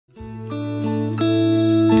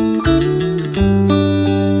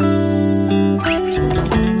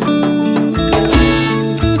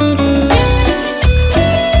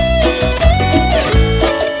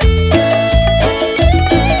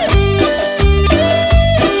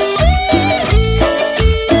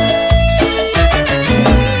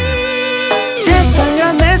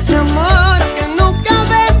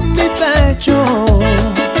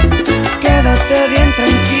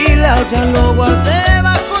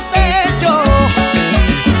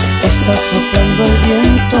está soplando el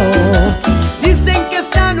viento. Dicen que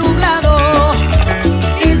está nublado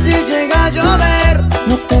y si llega a llover,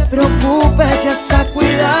 no te preocupes, ya está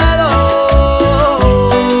cuidado.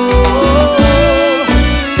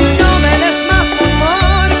 No me des más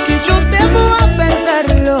amor, que yo temo a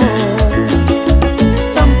perderlo.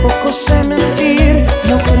 Tampoco sé mentir,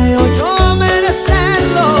 no creo yo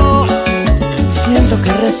merecerlo. Siento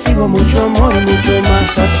que recibo mucho amor y mucho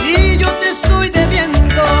más a ti yo te estoy debiendo.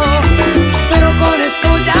 Pero con esto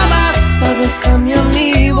ya basta, déjame a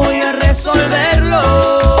mí, voy a resolverlo.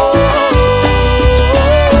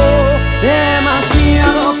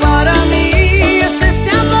 Demasiado para mí es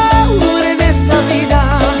este amor en esta vida,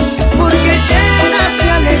 porque llenas de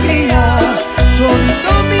alegría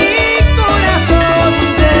todo mi corazón.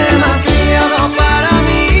 Demasiado para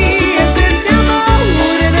mí es este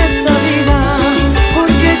amor en esta vida,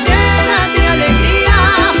 porque llenas de alegría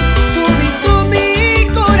todo mi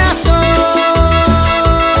corazón.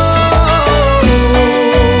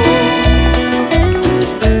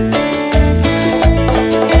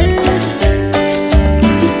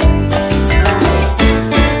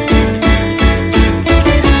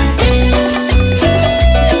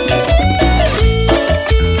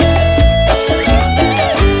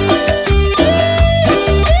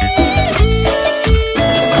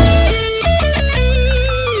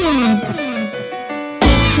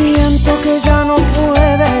 Siento que ya no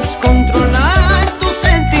puedes controlar tus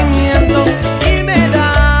sentimientos y me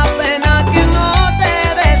da pena que no te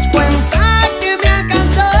des cuenta que me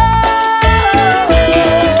alcanzó.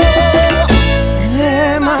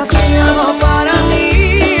 Demasiado para mí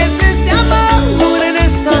es este amor en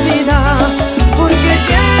esta vida, porque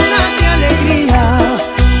llena de alegría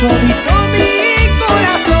todito mi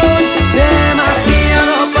corazón.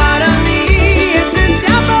 Demasiado para mí es este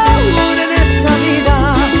amor en esta vida,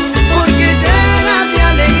 porque llena de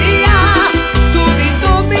alegría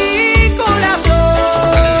todito mi corazón.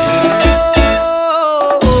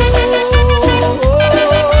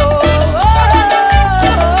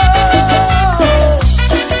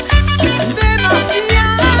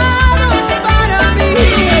 Demasiado para mí.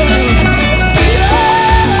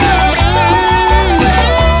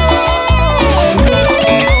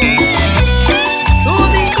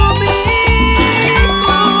 Todito mi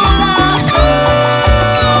corazón.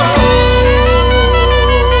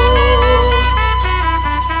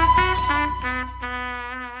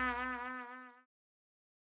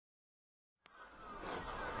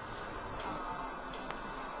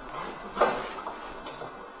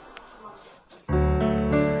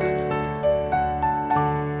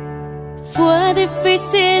 Fue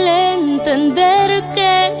difícil entender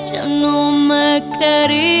que ya no me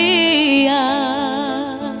querías.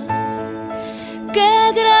 Qué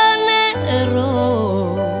gran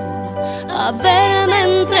error haberme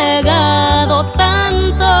entregado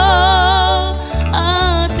tanto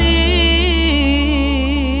a ti.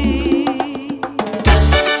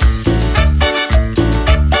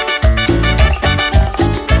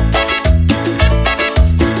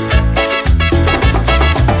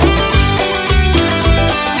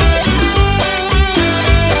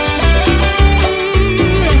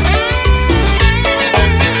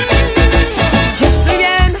 Si estoy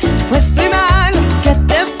bien o estoy mal, ¿qué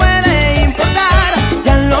te puede importar?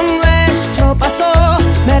 Ya lo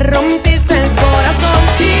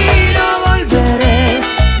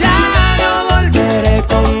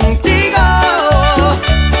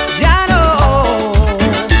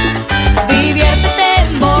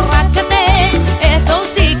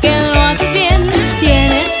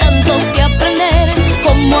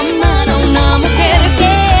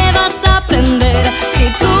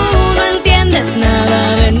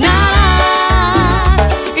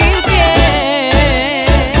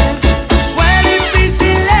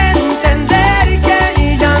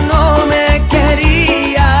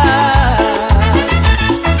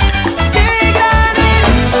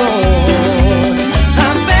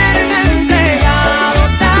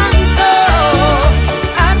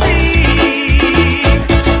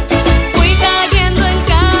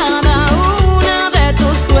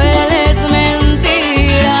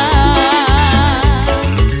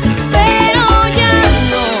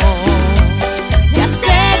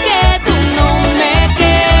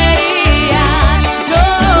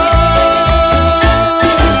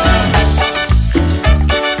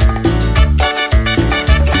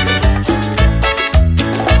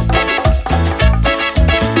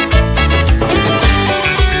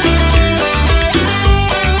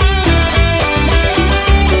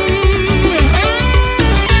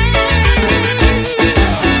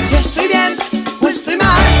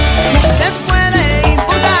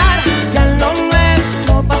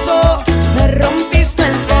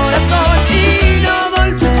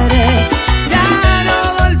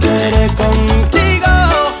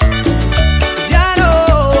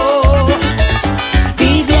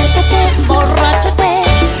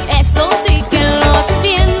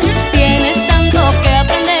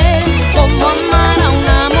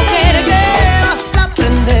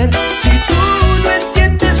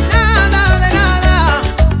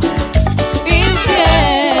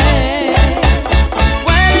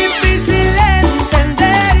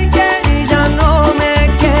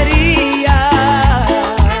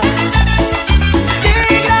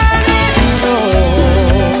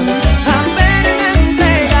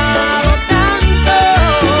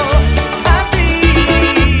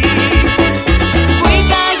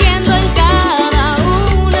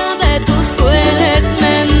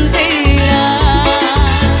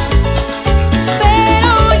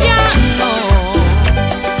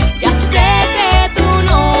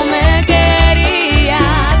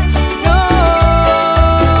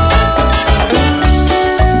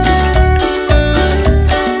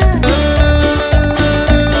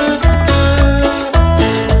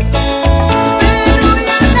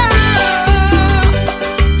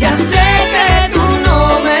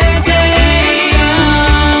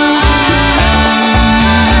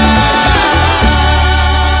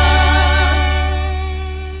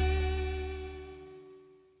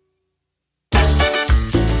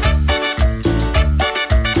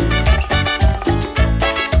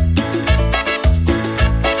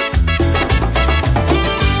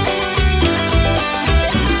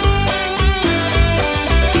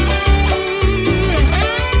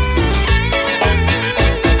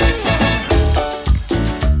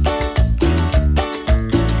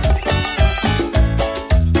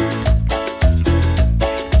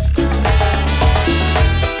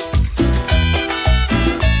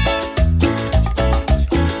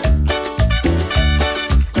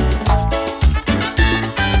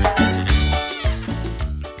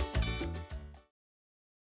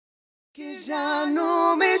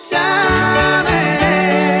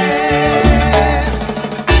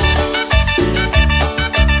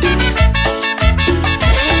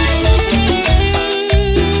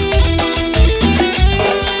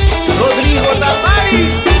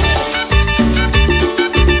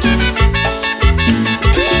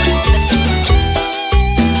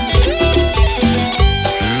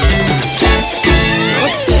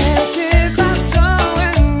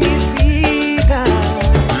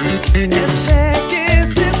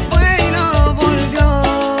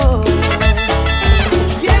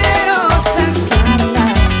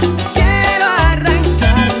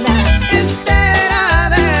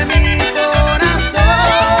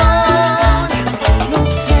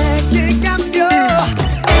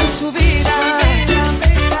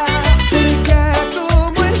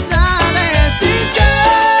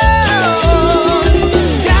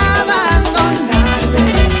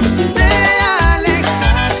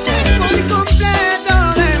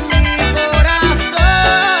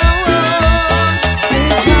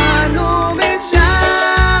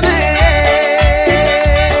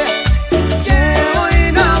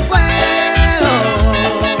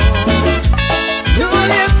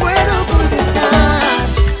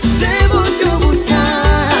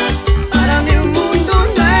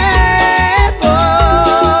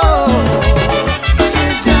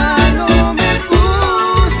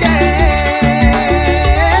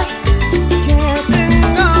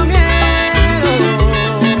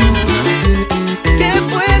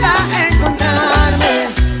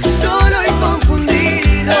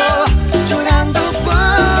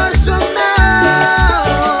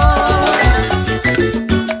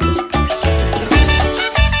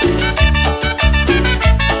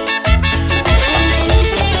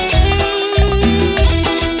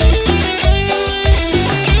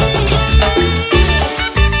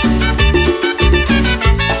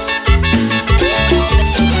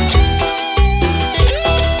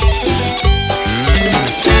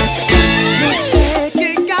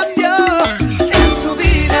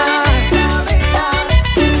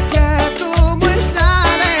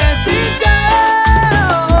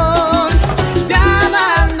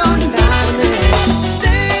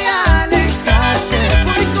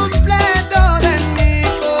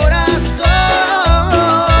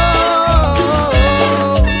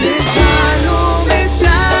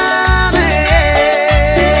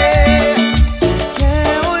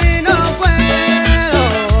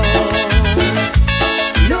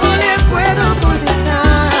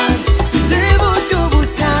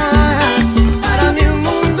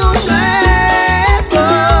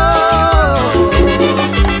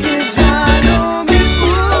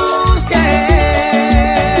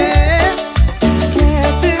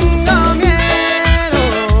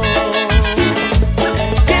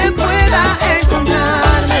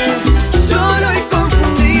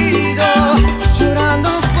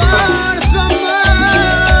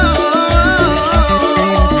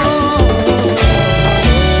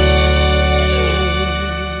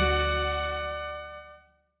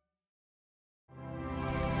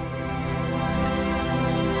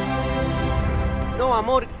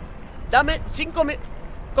Dame 5 minutos.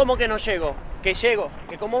 ¿Cómo que no llego? Que llego.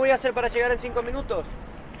 ¿Que cómo voy a hacer para llegar en 5 minutos?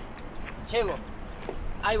 Llego.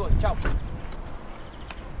 Ahí voy, chao.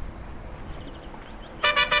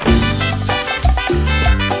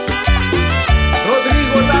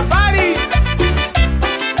 Rodrigo Tapari.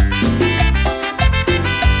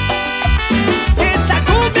 ¡Esa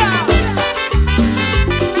cumbia!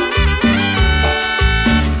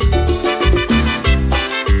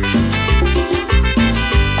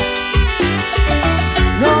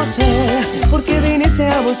 No sé por qué viniste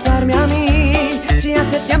a buscarme a mí, si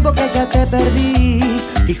hace tiempo que ya te perdí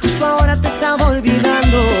y justo ahora te estaba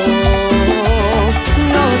olvidando.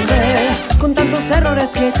 No sé, con tantos errores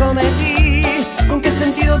que cometí, ¿con qué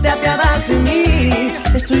sentido te apiadas de mí?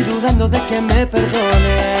 Estoy dudando de que me perdones.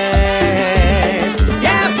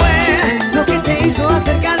 ¿Qué fue lo que te hizo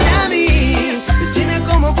acercarte a mí? Decime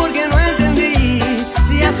cómo, porque no entendí.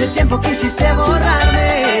 Si hace tiempo quisiste borrarme.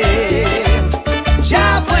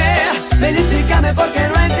 Ya fue, ven, explícame por qué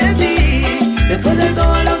no entendí. Después de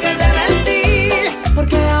todo lo que te mentí,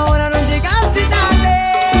 porque ahora no llegaste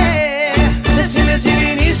tarde. Decime si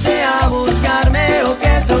viniste a buscarme o qué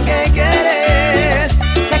es lo que quieres.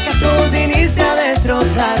 Si acaso viniste a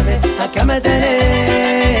destrozarme, acá me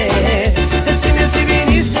tenés. Decime si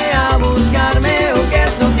viniste a buscarme o qué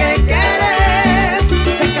es lo que quieres.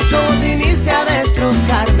 Si acaso viniste a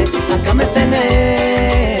destrozarme, acá me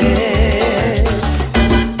tenés.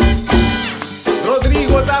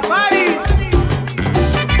 Rodrigo Tapari.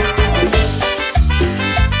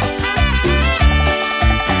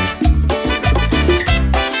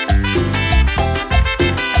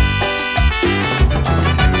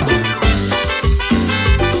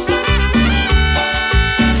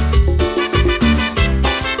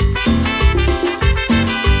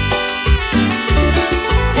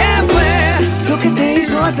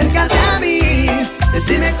 Acércate a mí,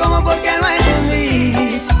 decime cómo, porque no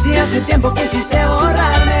entendí. Si hace tiempo quisiste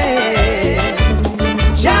borrarme.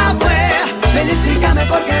 Ya fue, ven, explícame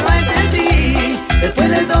por qué no entendí. Después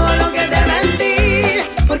de todo lo que te mentí,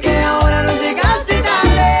 porque ahora no llegaste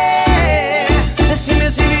tarde. Decime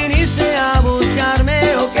si viniste a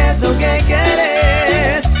buscarme o qué es lo que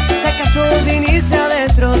quieres. Si acaso viniste a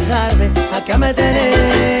destrozarme, acá me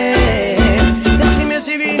tenés. Decime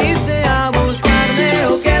si viniste a buscarme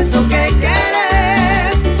o qué es lo que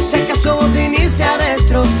quieres. Si acaso vos viniste a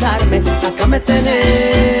destrozarme, acá me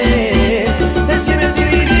tenés. Decime si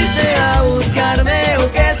viniste a buscarme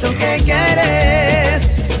o qué es lo que quieres.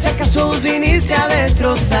 Si acaso vos viniste a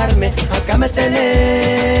destrozarme, acá me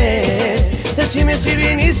tenés. Decime si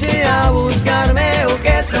viniste a buscarme o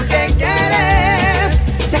qué es lo que quieres.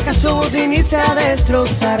 Si acaso vos viniste a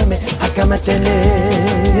destrozarme, acá me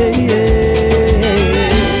tenés.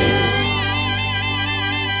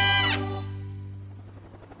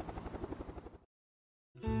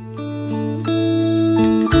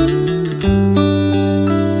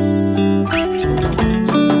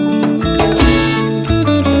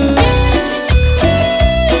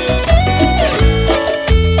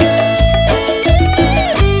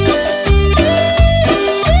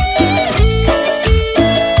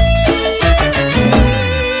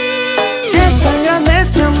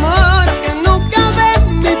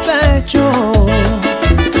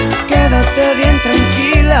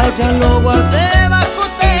 Ya lo guardé bajo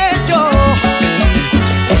techo.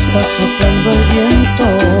 Está soplando el viento,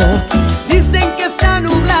 dicen que está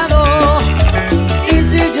nublado. Y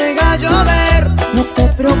si llega a llover, no te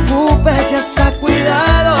preocupes, ya está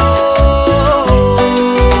cuidado.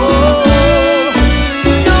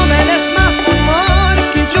 No me des más amor,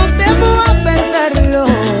 que yo temo a perderlo.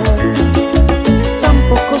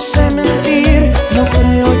 Tampoco sé mentir, no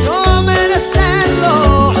creo yo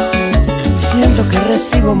merecerlo. Siento que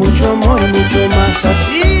recibo mucho amor, mucho más a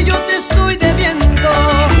ti yo te estoy debiendo.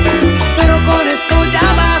 Pero con esto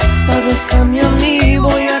ya basta, déjame a mí,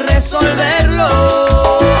 voy a resolverlo.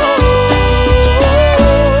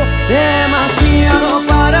 Demasiado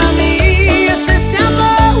para mí es este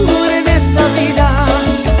amor en esta vida,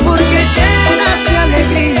 porque llenas de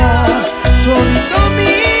alegría todo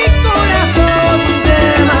mi corazón.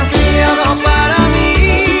 Demasiado para mí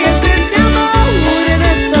es este amor en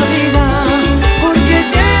esta vida, porque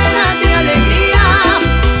llena de alegría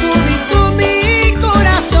todo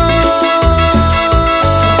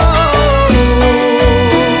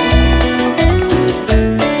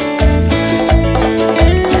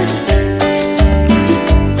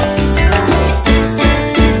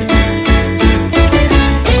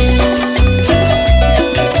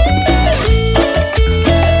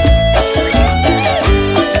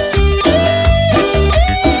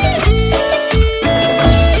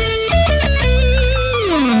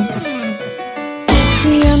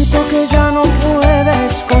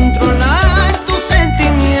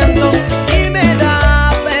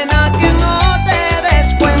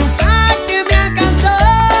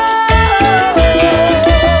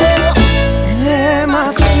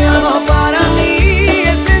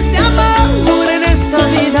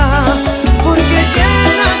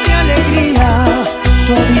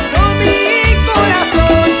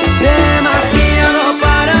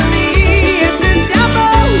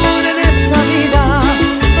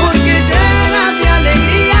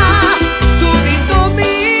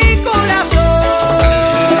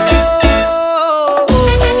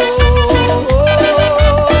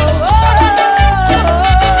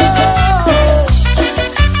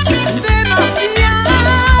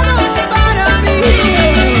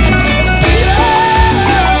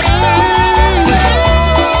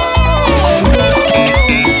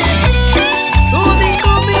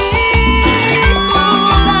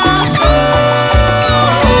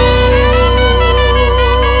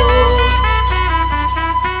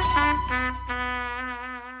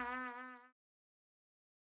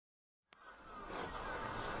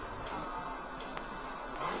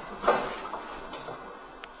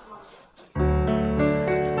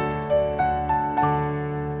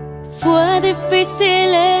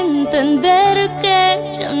difícil entender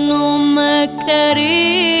que ya no me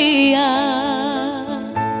querías.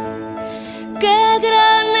 Qué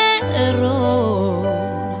gran error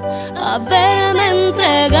haberme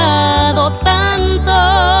entregado tanto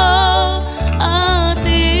a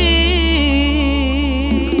ti.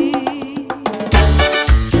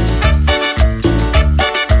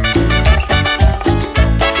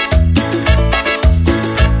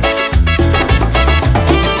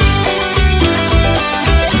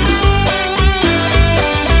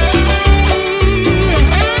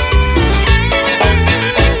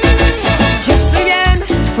 Si estoy bien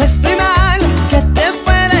o estoy mal, ¿qué te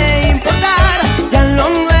puede importar? Ya lo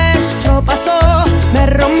nuestro pasó.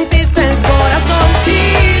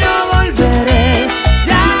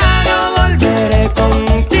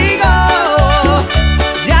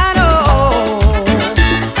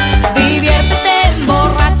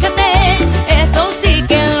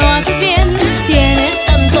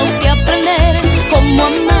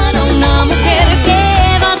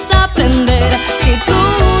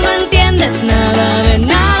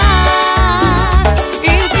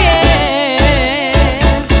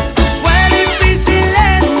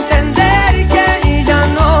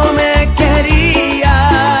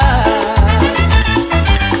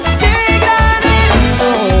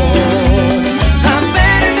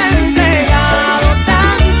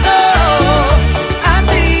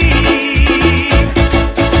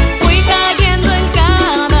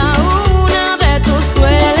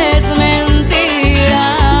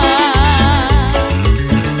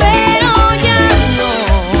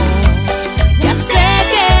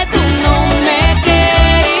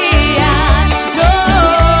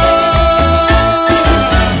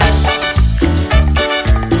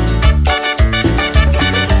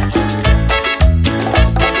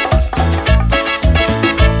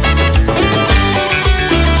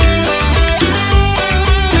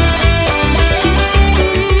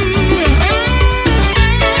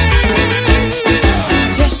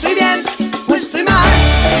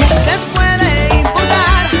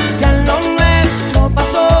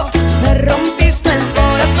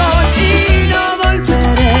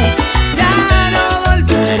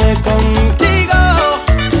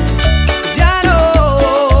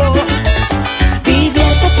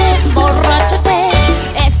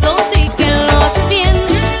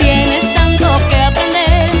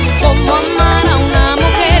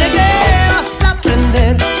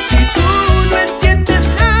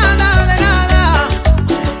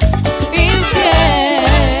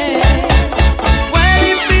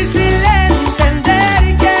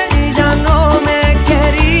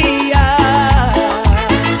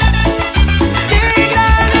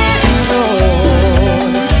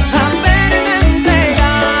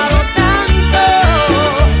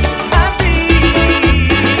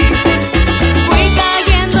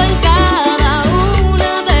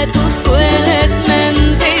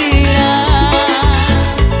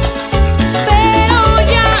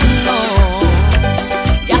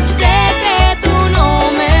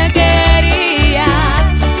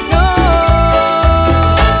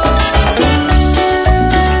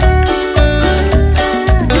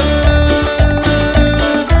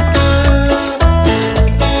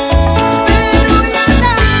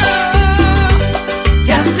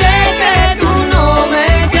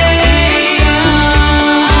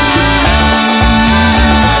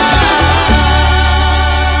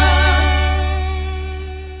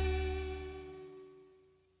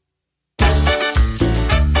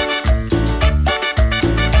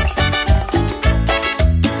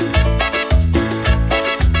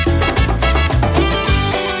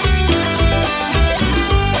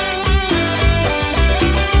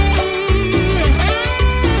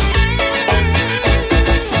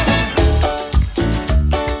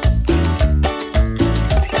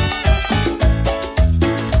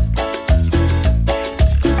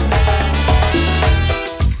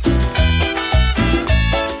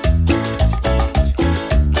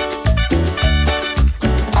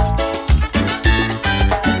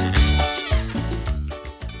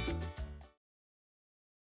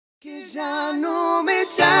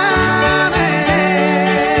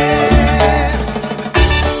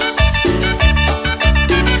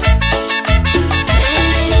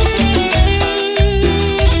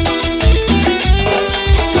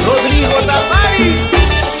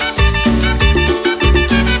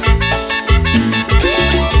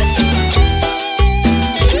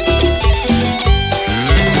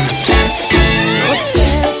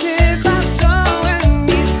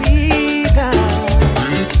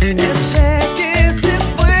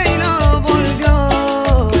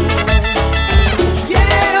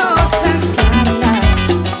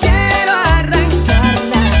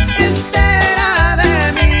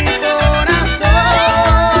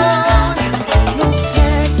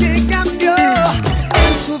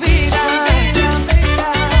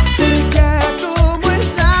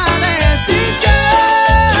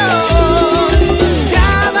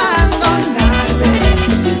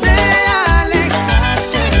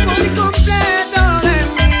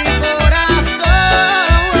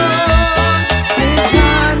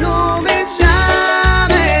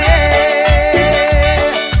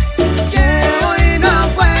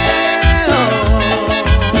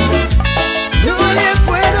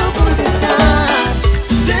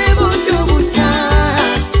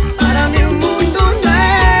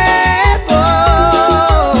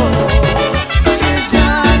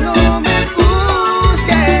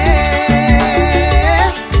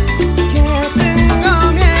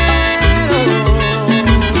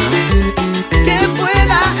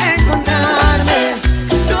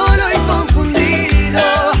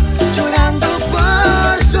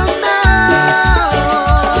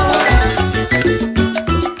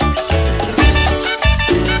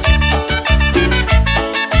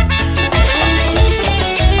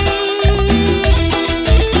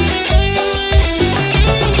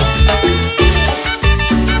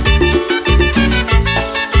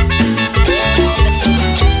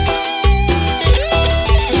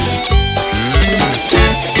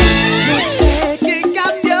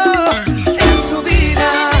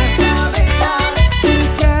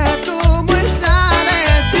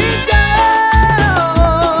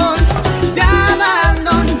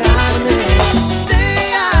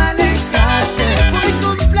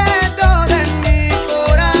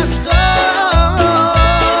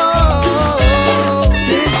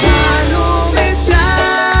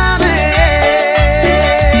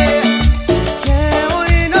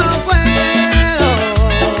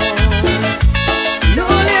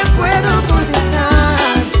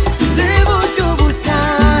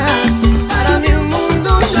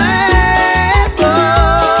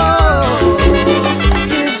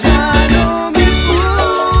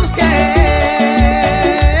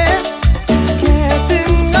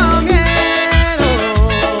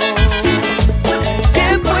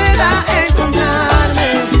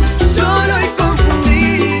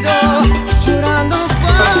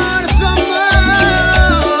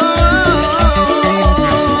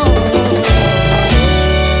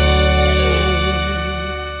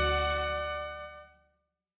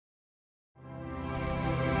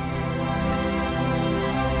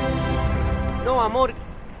 No, amor,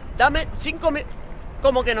 dame 5 minutos.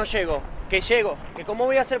 ¿Cómo que no llego? Que llego. ¿Que cómo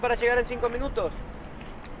voy a hacer para llegar en 5 minutos?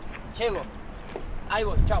 Llego. Ahí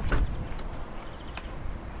voy, chao.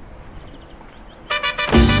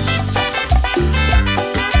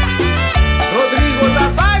 Rodrigo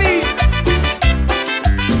Tapari.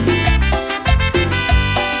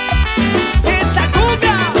 ¡Esa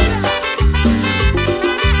cumbia!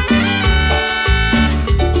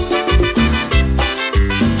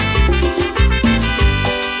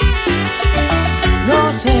 No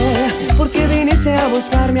sé por qué viniste a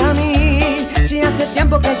buscarme a mí, si hace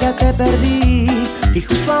tiempo que ya te perdí y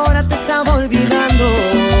justo ahora te estaba olvidando.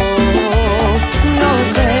 No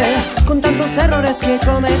sé, con tantos errores que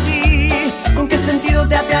cometí, ¿con qué sentido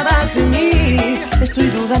te apiadas de mí? Estoy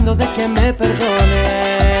dudando de que me perdones.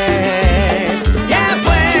 ¿Qué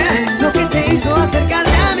fue lo que te hizo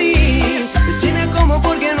acercarte a mí? Decime cómo,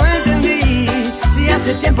 porque no entendí. Si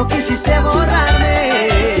hace tiempo quisiste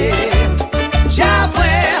borrarme. Ya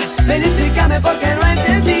fue, ven, explícame por qué no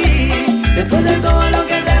entendí. Después de todo lo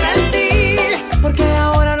que te mentí, porque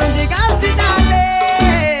ahora no llegaste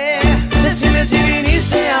tarde. Decime si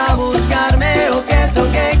viniste a buscarme o qué es lo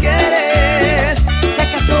que quieres. Si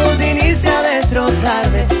acaso viniste a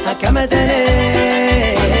destrozarme, acá me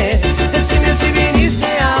tenés. Decime si viniste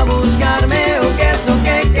a buscarme o qué es lo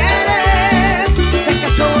que quieres. Si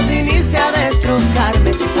acaso viniste a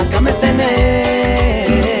destrozarme, acá me tenés.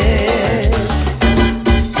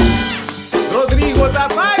 Rodrigo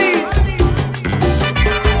Tapari.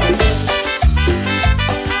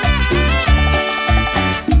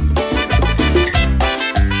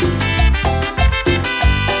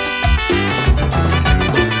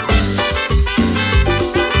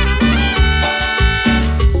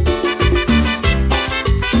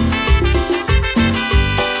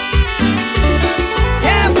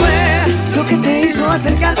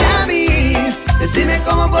 Acércate a mí, decime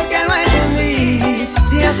cómo, porque no entendí.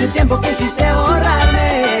 Si hace tiempo que quisiste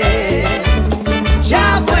borrarme.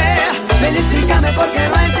 Ya fue, ven, explícame por qué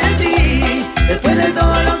no entendí. Después de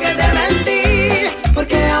todo lo que te mentí,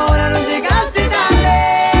 porque ahora no llegaste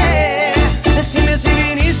tarde. Decime si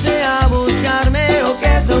viniste a buscarme o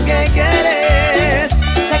qué es lo que quieres.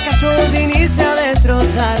 Si acaso viniste a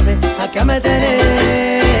destrozarme, acá me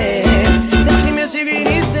tenés. Decime si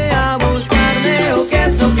viniste a buscarme o qué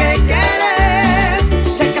es lo que quieres.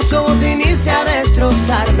 Si acaso vos viniste a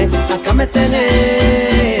destrozarme, acá me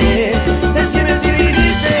tenés. Decime si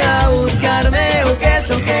viniste a buscarme o qué es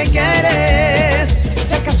lo que quieres.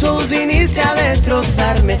 Si acaso vos viniste a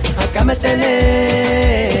destrozarme, acá me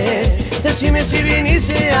tenés. Decime si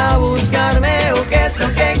viniste a buscarme o qué es lo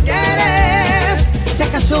que quieres. Si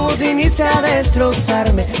acaso vos viniste a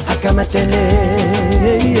destrozarme, acá me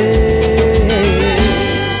tenés.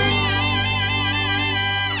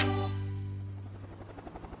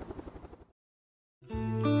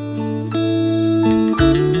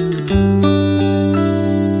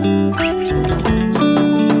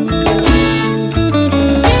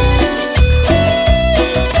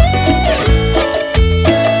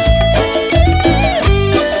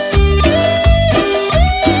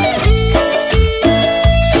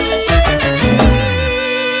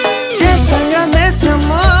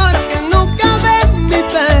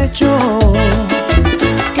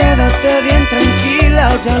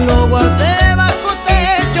 Ya lo guardé bajo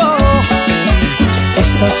techo.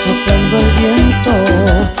 Está soplando el viento,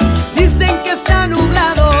 dicen que está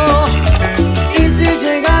nublado. Y si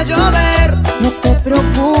llega a llover, no te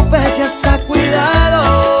preocupes, ya está cuidado.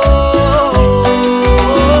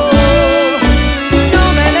 No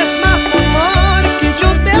me des más amor, que yo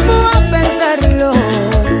temo a perderlo.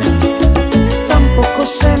 Tampoco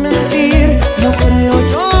sé mentir, no creo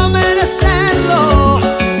yo merecerlo.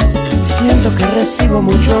 Siento que recibo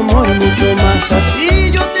mucho amor, mucho más a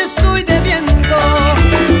ti yo te estoy debiendo.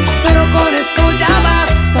 Pero con esto ya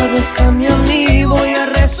basta, déjame a mí, voy a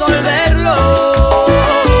resolverlo.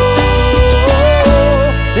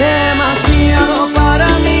 Demasiado para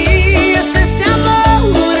mí es este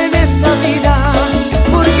amor en esta vida,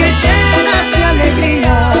 porque llenas de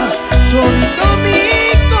alegría todo mi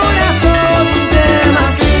corazón.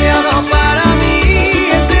 Demasiado para mí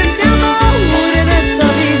es este amor en esta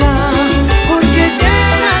vida, porque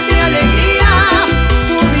llena de alegría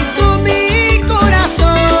todo mi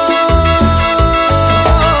corazón.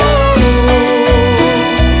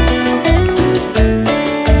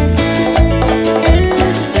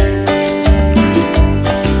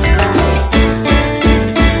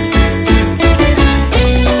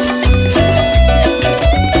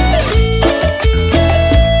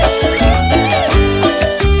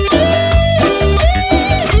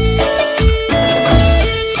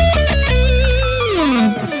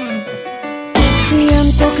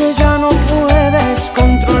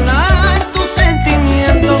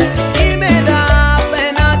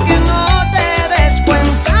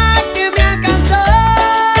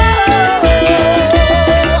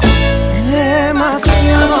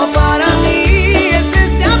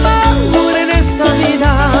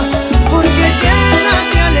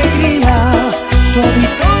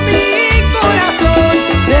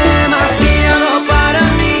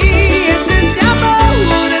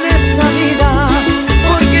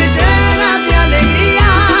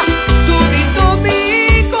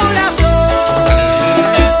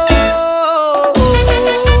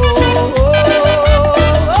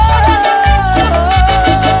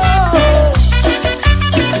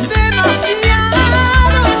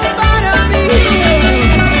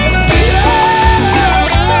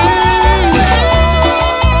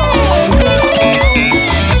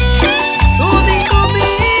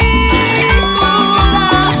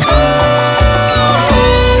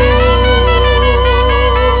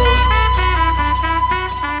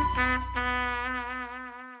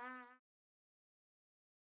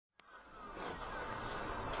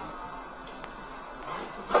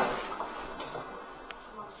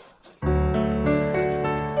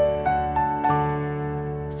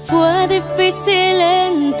 difícil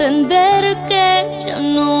entender que ya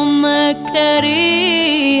no me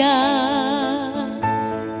querías.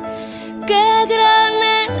 Qué gran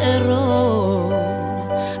error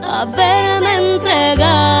haberme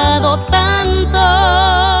entregado tanto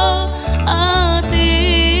a ti.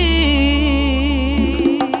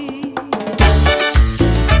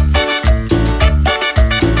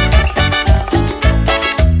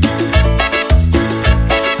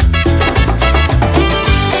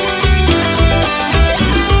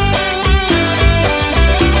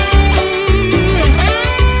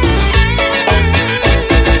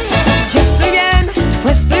 Si estoy bien o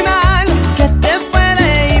estoy mal, ¿qué te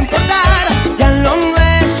puede importar? Ya lo nuevo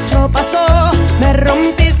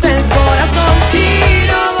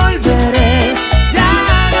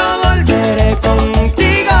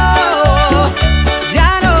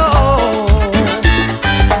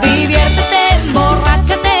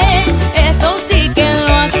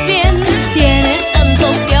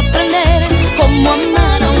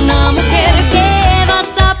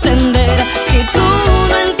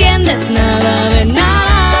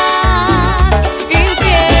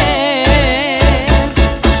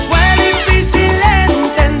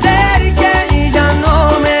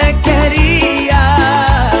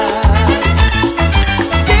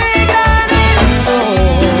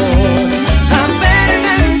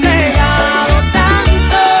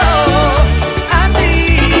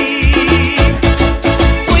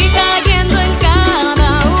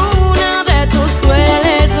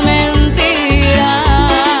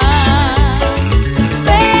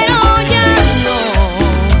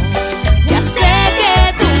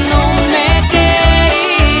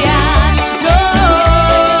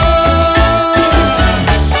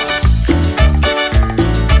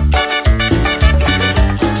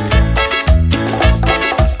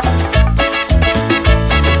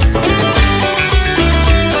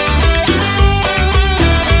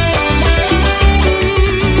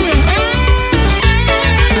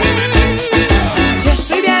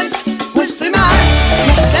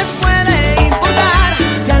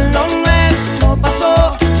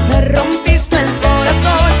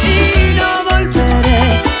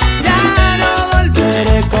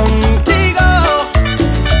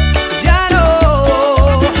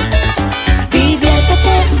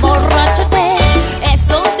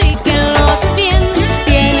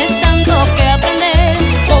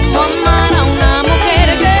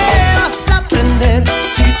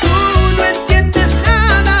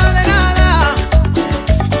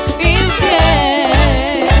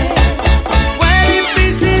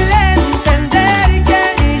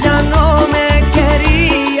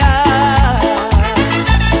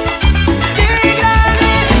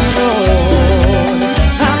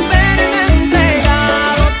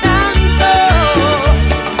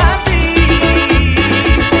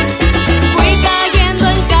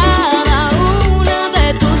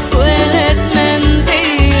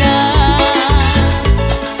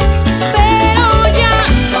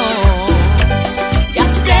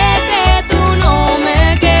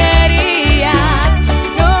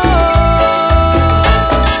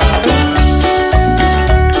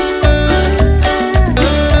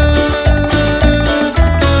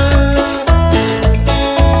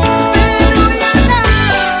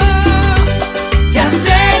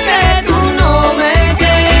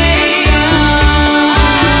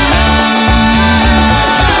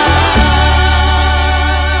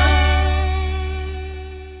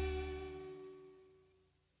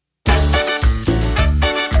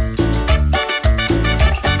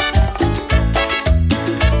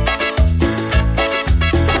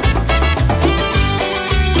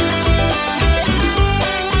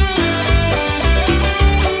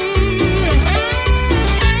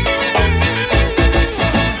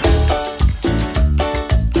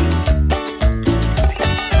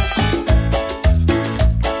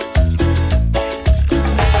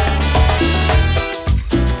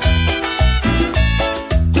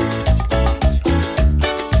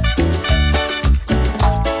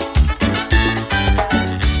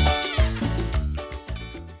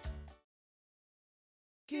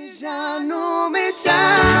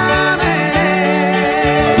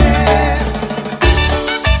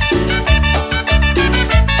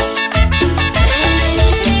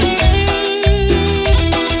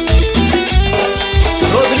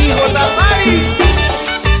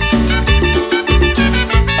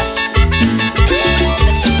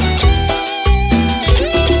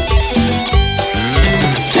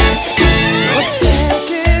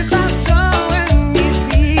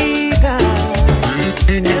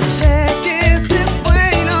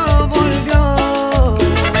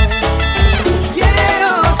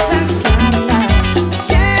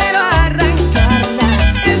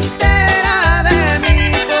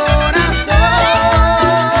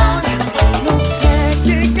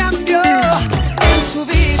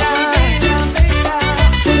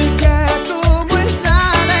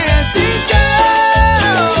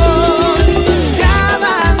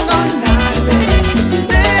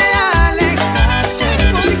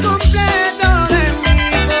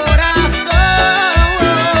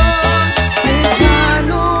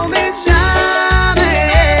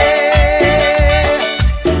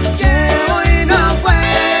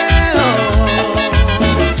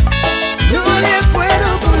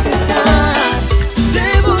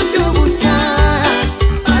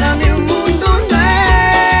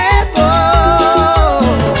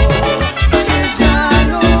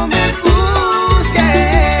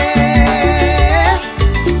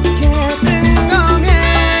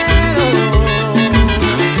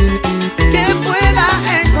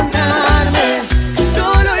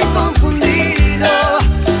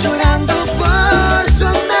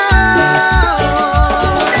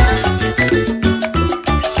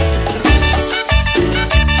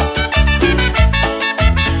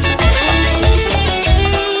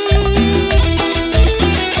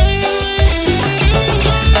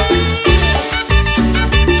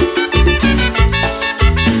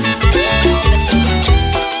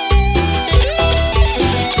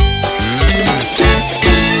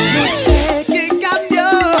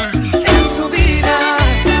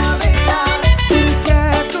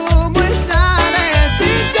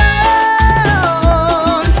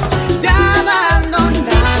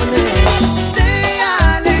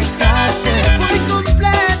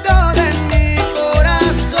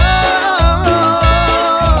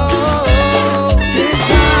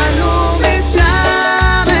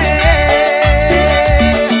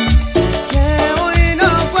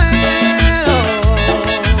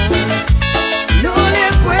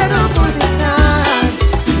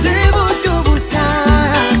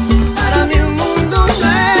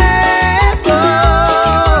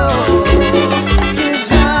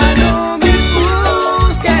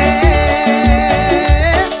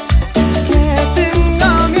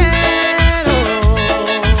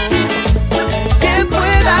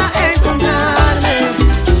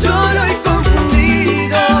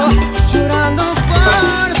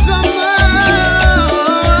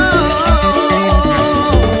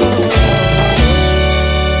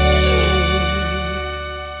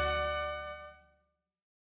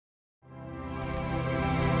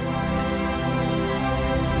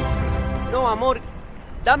amor,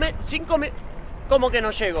 dame 5 minutos. ¿Cómo que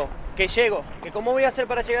no llego? Que llego. ¿Que cómo voy a hacer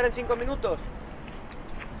para llegar en 5 minutos?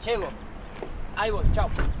 Llego. Ahí voy, chao.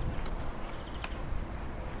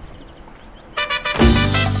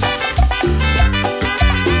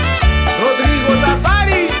 Rodrigo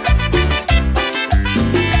Tapari.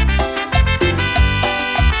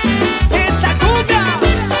 ¡Esa cumbia!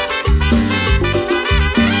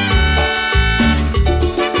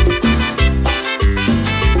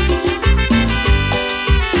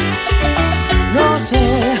 No sé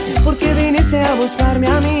por qué viniste a buscarme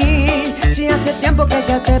a mí, si hace tiempo que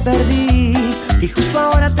ya te perdí y justo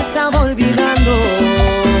ahora te estaba olvidando.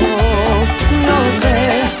 No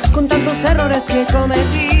sé, con tantos errores que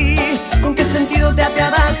cometí, ¿con qué sentido te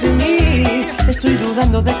apiadas de mí? Estoy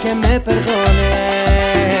dudando de que me perdones.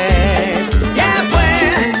 ¿Qué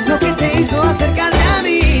fue lo que te hizo acercarte a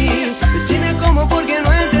mí? Decime cómo, porque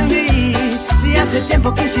no entendí. Si hace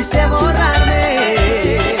tiempo quisiste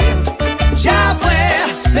borrarme. Ya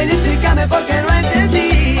fue, ven, explícame por qué no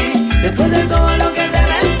entendí. Después de todo lo que te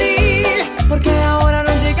mentí, porque ahora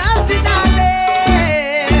no llegaste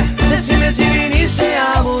tarde. Decime si viniste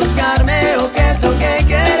a buscarme o qué es lo que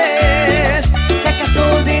quieres. Si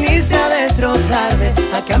acaso viniste a destrozarme,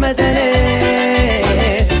 acá me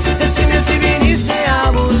tenés. Decime si viniste a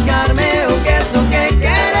buscarme o qué es lo que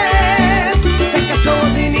quieres. Si acaso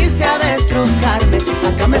viniste a destrozarme,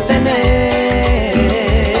 acá me tenés.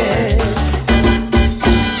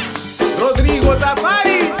 Rodrigo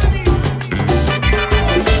Tapari.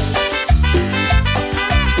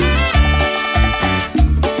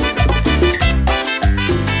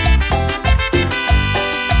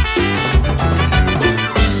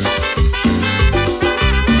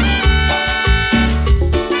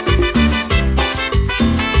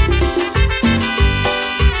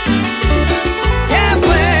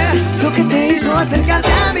 Acercarte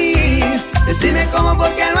a mí, decime cómo,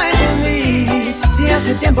 porque no entendí. Si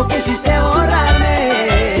hace tiempo quisiste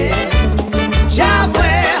borrarme. Ya fue,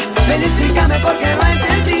 ven, explícame por qué no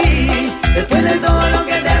entendí. Después de todo lo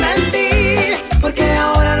que te mentí, porque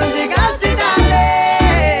ahora no llegaste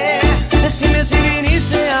tarde. Decime si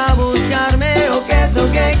viniste a buscarme o qué es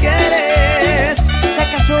lo que quieres. Si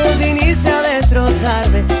acaso viniste a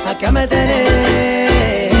destrozarme, acá me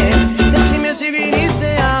tenés. Decime si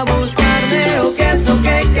viniste a buscarme o qué es lo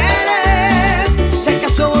que quieres. Si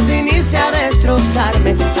acaso vos viniste a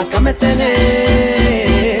destrozarme, acá me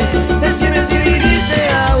tenés. Decime si viniste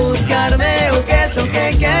a buscarme o qué es lo que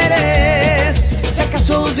quieres. Si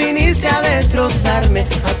acaso vos viniste a destrozarme,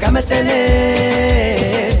 acá me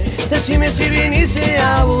tenés. Decime si viniste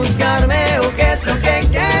a buscarme o qué es lo que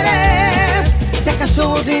quieres. Si acaso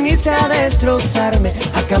vos viniste a destrozarme,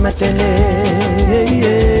 acá me tenés.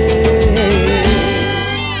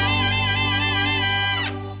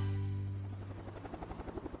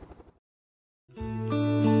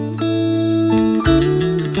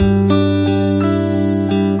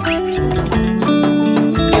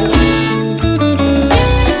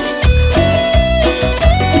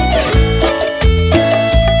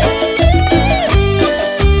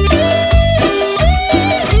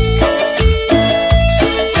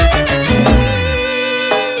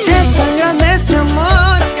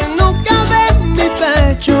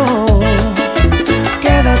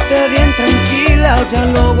 Ya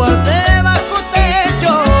lo guardé bajo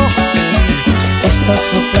techo. Está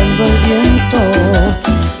soplando el viento,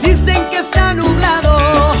 dicen que está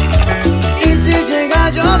nublado. Y si llega a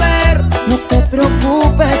llover, no te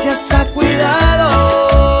preocupes, ya está cuidado.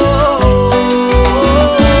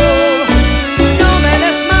 No me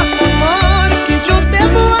des más amor, que yo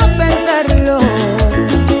temo a perderlo.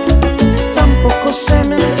 Tampoco sé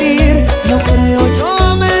mentir, no creo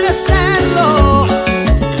yo merecerlo.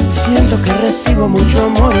 Siento que recibo mucho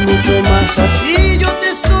amor, mucho más a ti yo te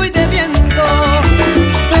estoy debiendo.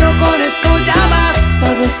 Pero con esto ya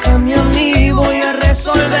basta, déjame a mí, voy a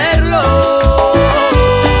resolverlo.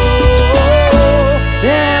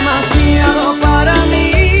 Demasiado para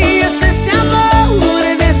mí es este amor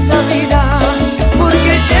en esta vida,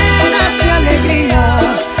 porque llenas de alegría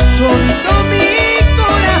todo mi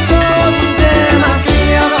corazón.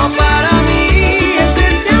 Demasiado para mí es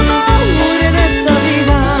este amor en esta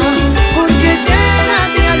vida, porque llena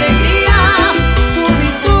de alegría tu vida.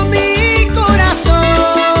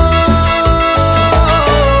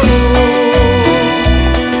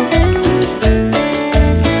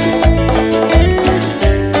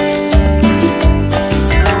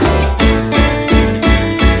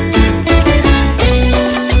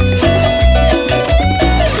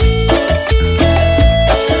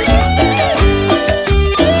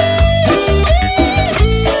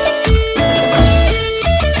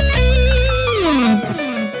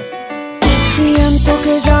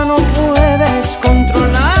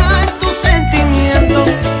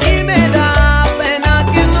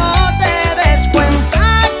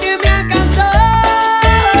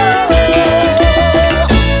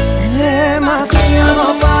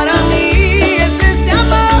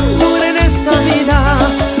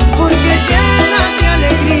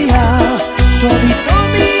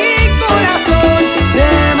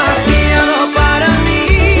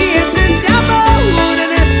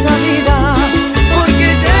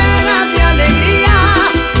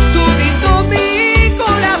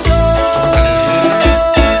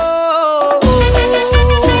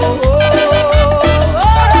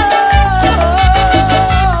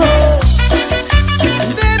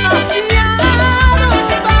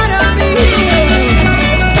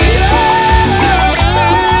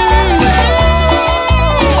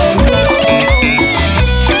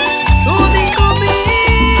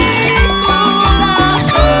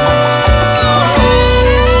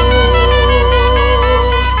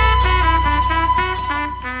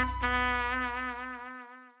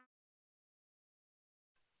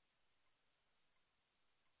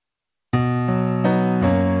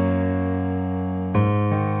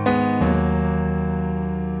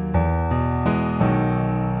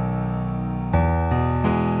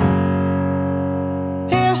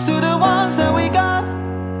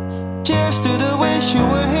 Here's to the wish you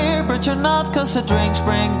were here, but you're not, 'cause the drinks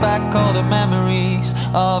bring back all the memories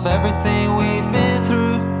of everything we've been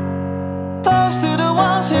through. Toast to the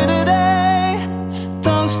ones here today,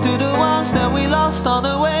 toast to the ones that we lost on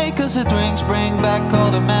the way, 'cause the drinks bring back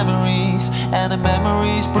all the memories, and the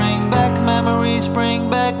memories bring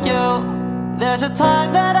back, yo. There's a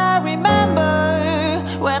time that I remember,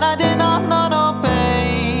 when I did not know no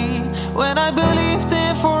pain, when I believed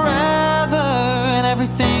in forever and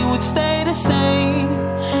everything would stay the same.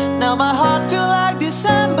 Now my heart feels like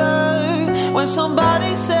December when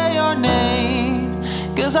somebody say your name,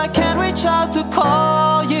 'cause I can't reach out to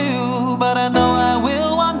call you, but I know I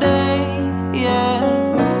will one day, yeah.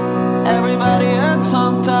 Everybody hurts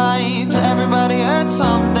sometimes, everybody hurts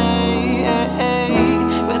someday,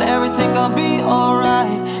 but everything gonna be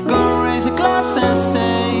alright. Gonna raise a glass and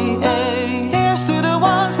say, here's to the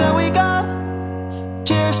ones that we got.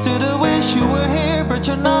 Cheers to the wish you were here, but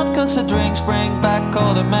you're not, 'cause the drinks bring back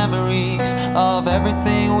all the memories of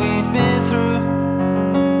everything we've been through.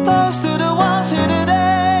 Toast to the ones here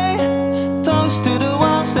today, toast to the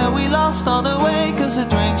ones that we lost on the way, 'cause the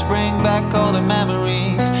drinks bring back all the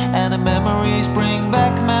memories, and the memories bring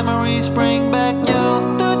back, yo.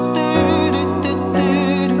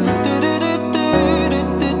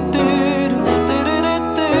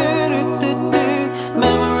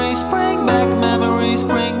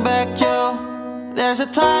 Bring back, yo. There's a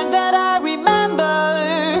time that I remember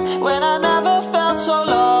when I never felt so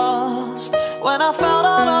lost, when I felt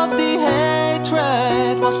all of the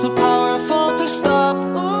hatred was too powerful to stop.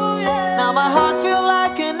 Now my heart feels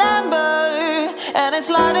like an ember, and it's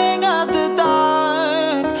lighting up the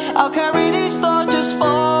dark. I'll carry these torches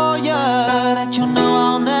for you that you know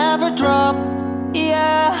I'll never drop,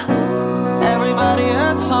 yeah. Everybody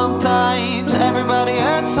hurts sometimes, everybody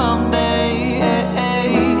hurts someday,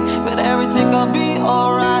 but everything gonna be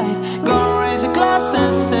alright. Gonna raise a glass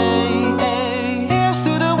and say, here's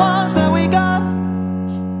to the ones that we got.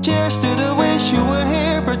 Cheers to the wish you were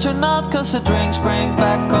here, but you're not, 'cause the drinks bring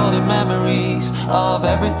back all the memories of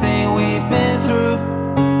everything we've been through.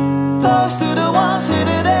 Toast to the ones here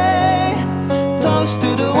today, toast to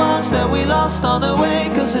the ones that we lost on the way,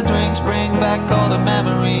 'cause the drinks bring back all the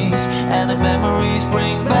memories, and the memories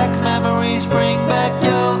bring back, yo. Bring back,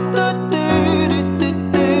 yo.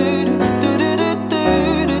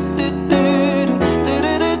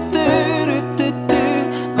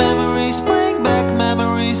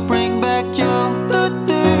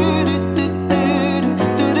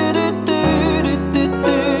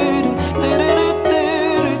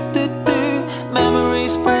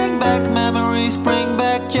 Memories bring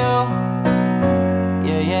back, yo.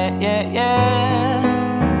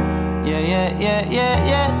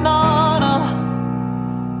 Yeah, no.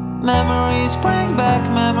 Memories bring back,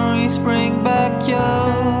 yo.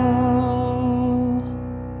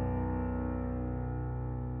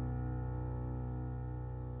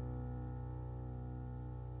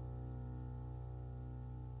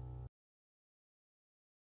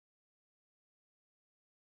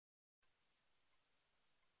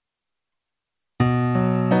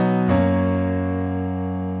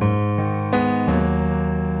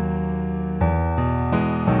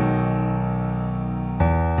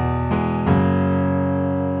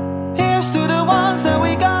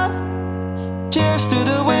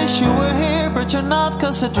 You were here, but you're not,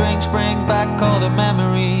 'cause the drinks bring back all the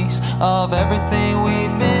memories of everything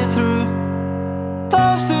we've been through.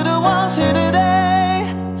 Toast to the ones here today,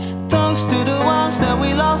 toast to the ones that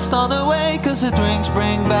we lost on the way, 'cause the drinks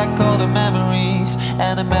bring back all the memories,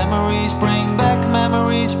 and the memories bring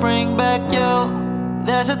back, yo.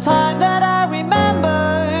 There's a time that I remember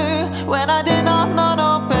when I did not know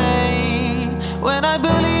no pain, when I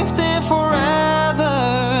believed in forever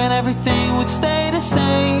and everything would stay the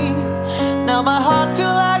same. Now my heart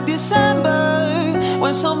feels like December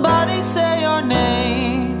when somebody say your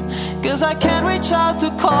name, 'cause I can't reach out to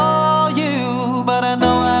call you, but I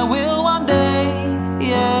know I will one day,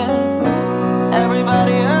 yeah.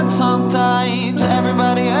 Everybody hurts sometimes,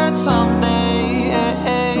 everybody hurts someday,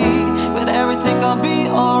 but everything gonna be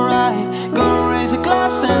alright. Gonna raise a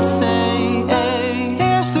glass and say,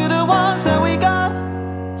 here's to the ones that we got.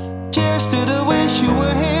 Cheers to the wish you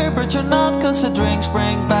were here, but you're not, 'cause the drinks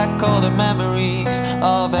bring back all the memories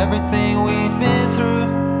of everything we've been through.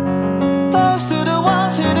 Toast to the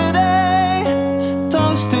ones here today,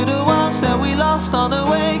 toast to the ones that we lost on the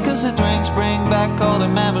way, 'cause the drinks bring back all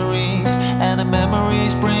the memories, and the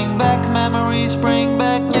memories bring back, yo.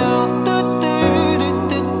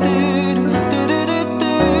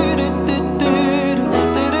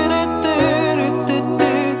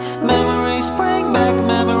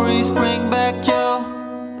 Memories bring back, yo.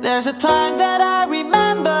 There's a time that I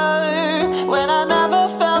remember when I never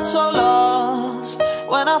felt so lost,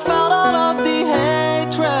 when I felt all of the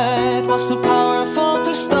hatred was too powerful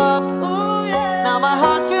to stop. Now my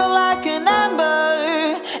heart feels like an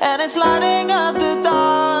ember, and it's lighting up the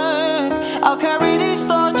dark. I'll carry these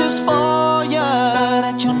torches for you,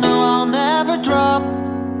 that you know I'll never drop.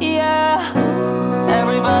 Yeah,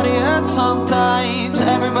 everybody hurts sometimes,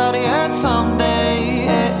 everybody hurts someday,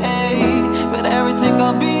 but everything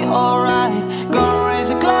gonna be alright. Gonna raise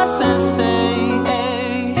a glass and say,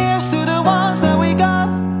 here's to the ones that we got.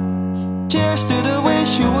 Cheers to the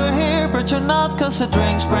wish you were here, but you're not. Cause the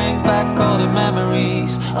drinks bring back all the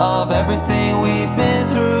memories of everything we've been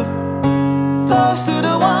through. Toast to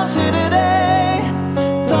the ones here today,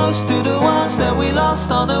 toast to the ones that we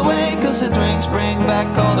lost on the way. Cause the drinks bring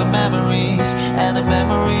back all the memories, and the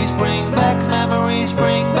memories bring back yo. Memories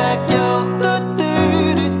bring back yo.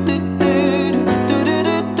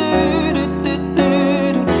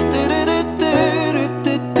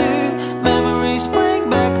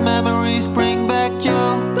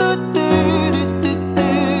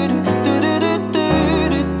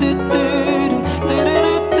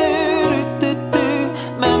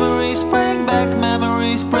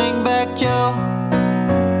 Memories bring back yo.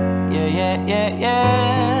 Yeah, yeah, yeah,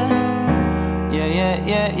 yeah. Yeah, yeah,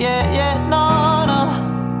 yeah, yeah, yeah. No, no.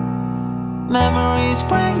 Memories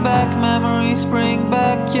bring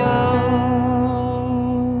back yo.